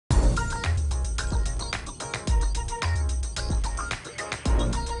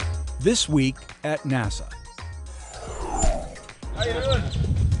This week at NASA. How you doing?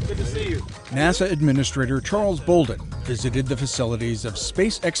 Good to see you. NASA Administrator Charles Bolden visited the facilities of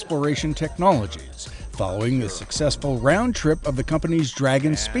Space Exploration Technologies following the successful round trip of the company's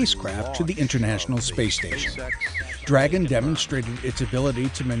Dragon spacecraft to the International Space Station. Dragon demonstrated its ability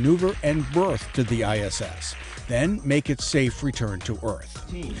to maneuver en route to the ISS, then make its safe return to Earth.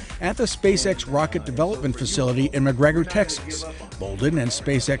 At the SPACEX rocket development facility in McGregor, Texas, Bolden and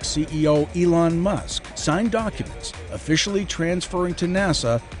SpaceX CEO Elon Musk signed documents officially transferring to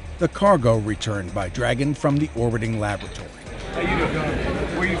NASA the cargo returned by Dragon from the orbiting laboratory. How you doing?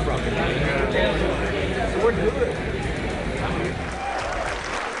 Where are you from? We're good.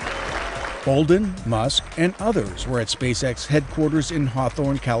 Bolden, Musk, and others were at SpaceX headquarters in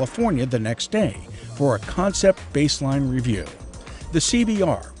Hawthorne, California the next day for a concept baseline review. The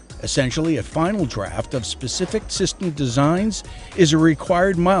CBR, essentially a final draft of specific system designs, is a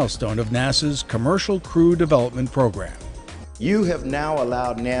required milestone of NASA's Commercial Crew Development Program. You have now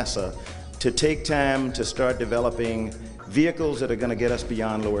allowed NASA to take time to start developing vehicles that are going to get us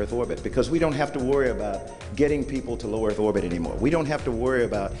beyond low Earth orbit, because we don't have to worry about getting people to low Earth orbit anymore. We don't have to worry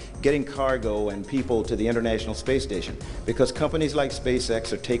about getting cargo and people to the International Space Station, because companies like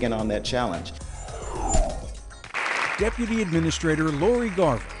SpaceX are taking on that challenge. Deputy Administrator Lori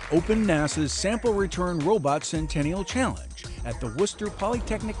Garver opened NASA's Sample Return Robot Centennial Challenge at the Worcester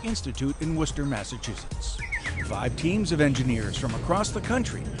Polytechnic Institute in Worcester, Massachusetts. 5 teams of engineers from across the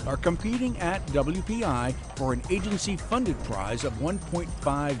country are competing at WPI for an agency-funded prize of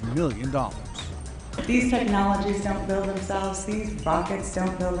 $1.5 million. These technologies don't build themselves, these rockets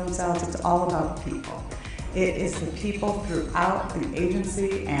don't build themselves, it's all about people. It is the people throughout the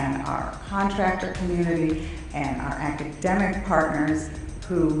agency and our contractor community and our academic partners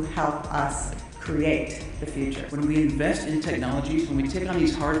who help us create the future. When we invest in technologies, when we take on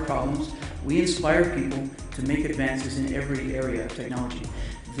these hard problems, we inspire people to make advances in every area of technology.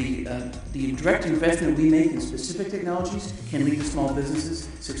 The direct investment we make in specific technologies can lead to small businesses,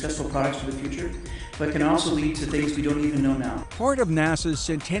 successful products for the future, but can also lead to things we don't even know now. Part of NASA's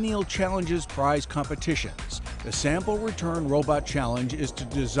Centennial Challenges prize competitions, the Sample Return Robot Challenge is to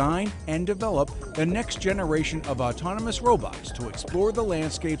design and develop the next generation of autonomous robots to explore the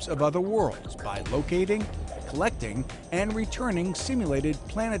landscapes of other worlds by locating, collecting, and returning simulated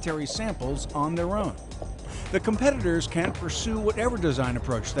planetary samples on their own. The competitors can pursue whatever design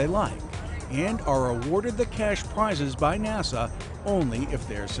approach they like and are awarded the cash prizes by NASA only if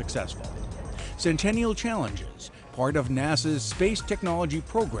they're successful. Centennial Challenges, part of NASA's space technology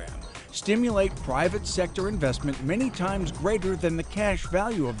program, stimulate private sector investment many times greater than the cash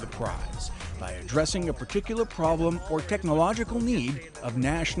value of the prize by addressing a particular problem or technological need of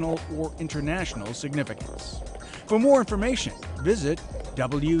national or international significance. For more information, visit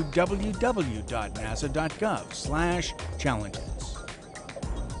www.nasa.gov/challenges.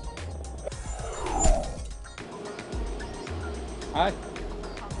 Hi.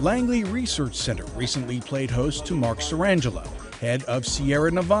 Langley Research Center recently played host to Mark Sarangelo, head of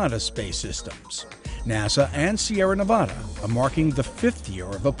Sierra Nevada Space Systems. NASA and Sierra Nevada are marking the 5th year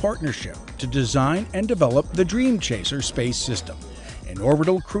of a partnership to design and develop the Dream Chaser space system, an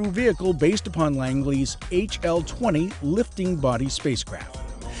orbital crew vehicle based upon Langley's HL-20 lifting body spacecraft.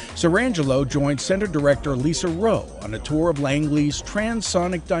 Sarangelo joined Center Director Lisa Rowe on a tour of Langley's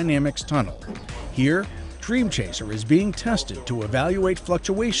Transonic Dynamics tunnel. Here, Dream Chaser is being tested to evaluate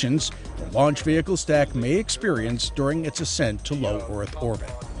fluctuations the launch vehicle stack may experience during its ascent to low Earth orbit.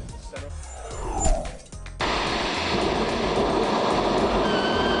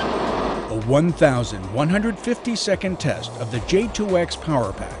 A 1,150-second test of the J2X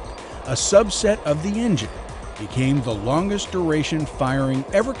power pack, a subset of the engine, became the longest duration firing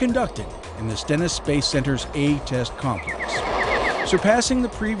ever conducted in the Stennis Space Center's A-Test complex. Surpassing the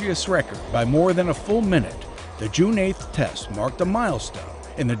previous record by more than a full minute, the June 8th test marked a milestone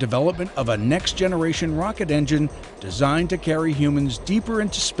in the development of a next-generation rocket engine designed to carry humans deeper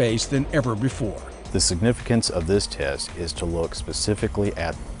into space than ever before. The significance of this test is to look specifically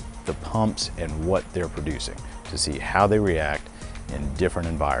at the pumps and what they're producing, to see how they react in different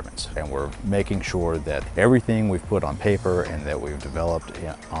environments. And we're making sure that everything we've put on paper and that we've developed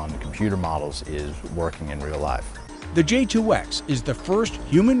on computer models is working in real life. The J2X is the first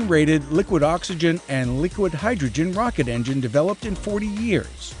human-rated liquid oxygen and liquid hydrogen rocket engine developed in 40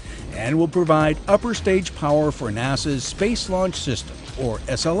 years and will provide upper stage power for NASA's Space Launch System, or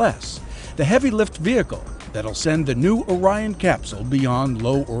SLS, the heavy lift vehicle that'll send the new Orion capsule beyond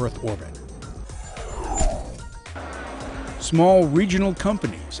low Earth orbit. small regional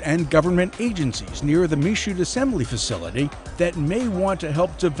companies and government agencies near the Michoud Assembly Facility that may want to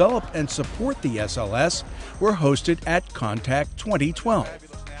help develop and support the SLS were hosted at Contact 2012.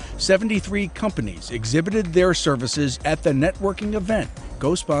 73 companies exhibited their services at the networking event,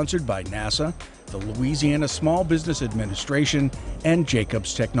 co-sponsored by NASA, the Louisiana Small Business Administration, and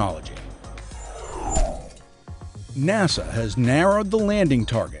Jacobs Technology. NASA has narrowed the landing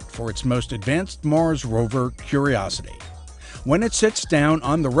target for its most advanced Mars rover, Curiosity. When it sits down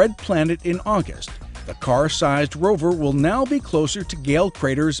on the red planet in August, the car-sized rover will now be closer to Gale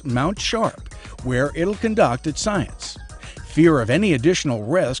Crater's Mount Sharp, where it'll conduct its science. Fear of any additional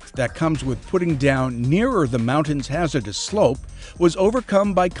risk that comes with putting down nearer the mountain's hazardous slope was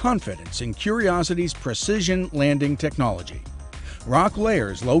overcome by confidence in Curiosity's precision landing technology. Rock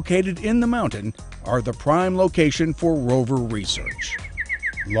layers located in the mountain are the prime location for rover research.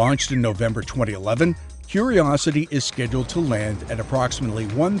 Launched in November 2011, Curiosity is scheduled to land at approximately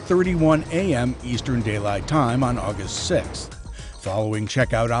 1:31 a.m. Eastern Daylight Time on August 6th. Following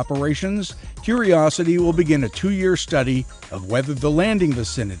checkout operations, Curiosity will begin a 2-year study of whether the landing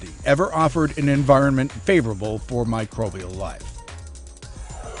vicinity ever offered an environment favorable for microbial life.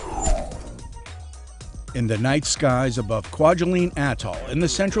 In the night skies above Kwajalein Atoll in the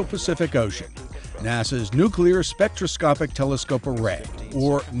Central Pacific Ocean, NASA's Nuclear Spectroscopic Telescope Array,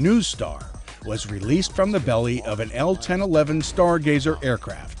 or NuSTAR, was released from the belly of an L-1011 Stargazer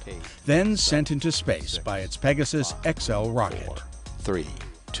aircraft, then sent into space by its Pegasus XL rocket. 4, 3,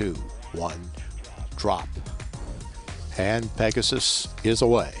 2, 1, drop. And Pegasus is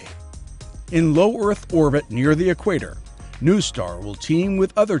away. In low Earth orbit near the equator, NuSTAR will team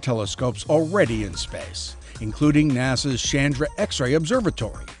with other telescopes already in space, including NASA's Chandra X-ray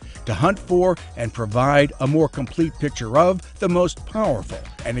Observatory, to hunt for and provide a more complete picture of the most powerful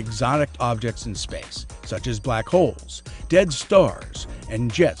and exotic objects in space, such as black holes, dead stars,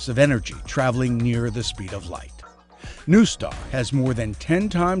 and jets of energy traveling near the speed of light. NuSTAR has more than 10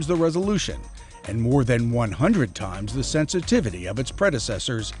 times the resolution and more than 100 times the sensitivity of its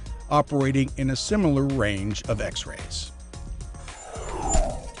predecessors, operating in a similar range of X-rays.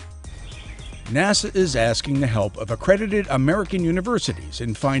 NASA is asking the help of accredited American universities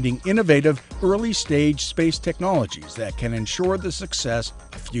in finding innovative, early-stage space technologies that can ensure the success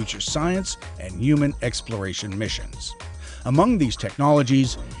of future science and human exploration missions. Among these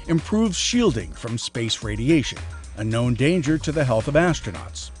technologies, improved shielding from space radiation, a known danger to the health of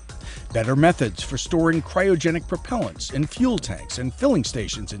astronauts. Better methods for storing cryogenic propellants in fuel tanks and filling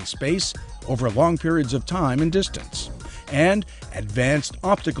stations in space over long periods of time and distance. And advanced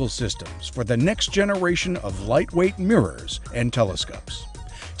optical systems for the next generation of lightweight mirrors and telescopes.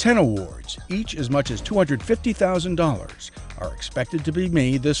 10 awards, each as much as $250,000, are expected to be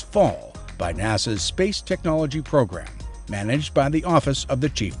made this fall by NASA's Space Technology Program, managed by the Office of the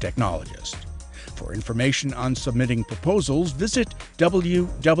Chief Technologist. For information on submitting proposals, visit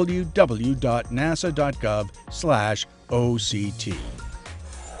www.nasa.gov/OCT.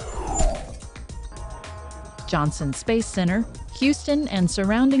 Johnson Space Center, Houston, and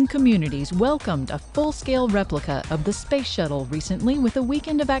surrounding communities welcomed a full-scale replica of the Space Shuttle recently with a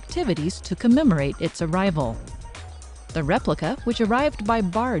weekend of activities to commemorate its arrival. The replica, which arrived by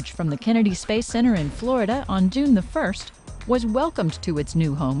barge from the Kennedy Space Center in Florida on June the 1st, was welcomed to its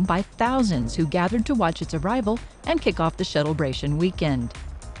new home by thousands who gathered to watch its arrival and kick off the Shuttlebratian weekend.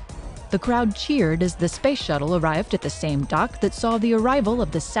 The crowd cheered as the Space Shuttle arrived at the same dock that saw the arrival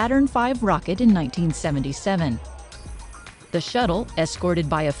of the Saturn V rocket in 1977. The shuttle, escorted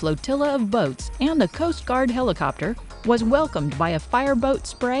by a flotilla of boats and a Coast Guard helicopter, was welcomed by a fireboat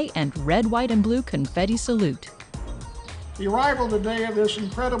spray and red, white, and blue confetti salute. The arrival today of this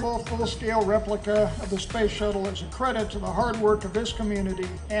incredible full-scale replica of the Space Shuttle is a credit to the hard work of this community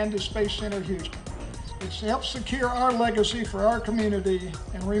and to Space Center Houston. It helps secure our legacy for our community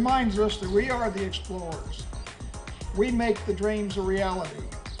and reminds us that we are the explorers. We make the dreams a reality.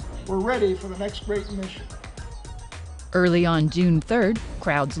 We're ready for the next great mission. Early on June 3rd,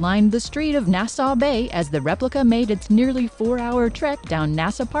 crowds lined the street of Nassau Bay as the replica made its nearly 4-hour trek down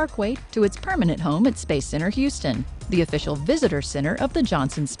NASA Parkway to its permanent home at Space Center Houston, the official visitor center of the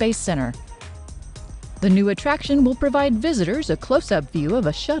Johnson Space Center. The new attraction will provide visitors a close-up view of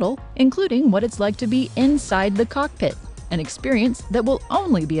a shuttle, including what it's like to be inside the cockpit, an experience that will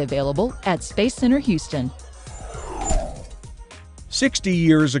only be available at Space Center Houston. 60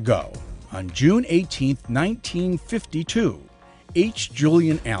 years ago, on June 18, 1952, H.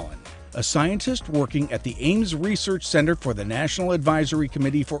 Julian Allen, a scientist working at the Ames Research Center for the National Advisory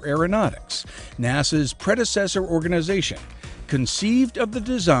Committee for Aeronautics, NASA's predecessor organization, conceived of the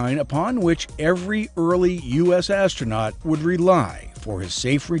design upon which every early U.S. astronaut would rely for his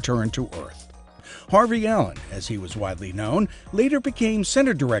safe return to Earth. Harvey Allen, as he was widely known, later became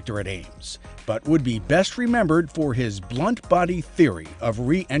center director at Ames, but would be best remembered for his blunt body theory of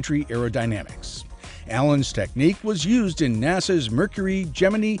re-entry aerodynamics. Allen's technique was used in NASA's Mercury,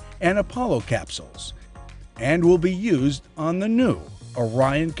 Gemini, and Apollo capsules, and will be used on the new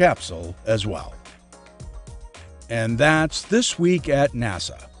Orion capsule as well. And that's This Week at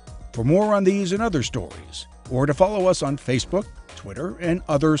NASA. For more on these and other stories, or to follow us on Facebook, Twitter, and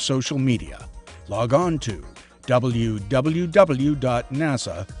other social media, log on to www.nasa.gov.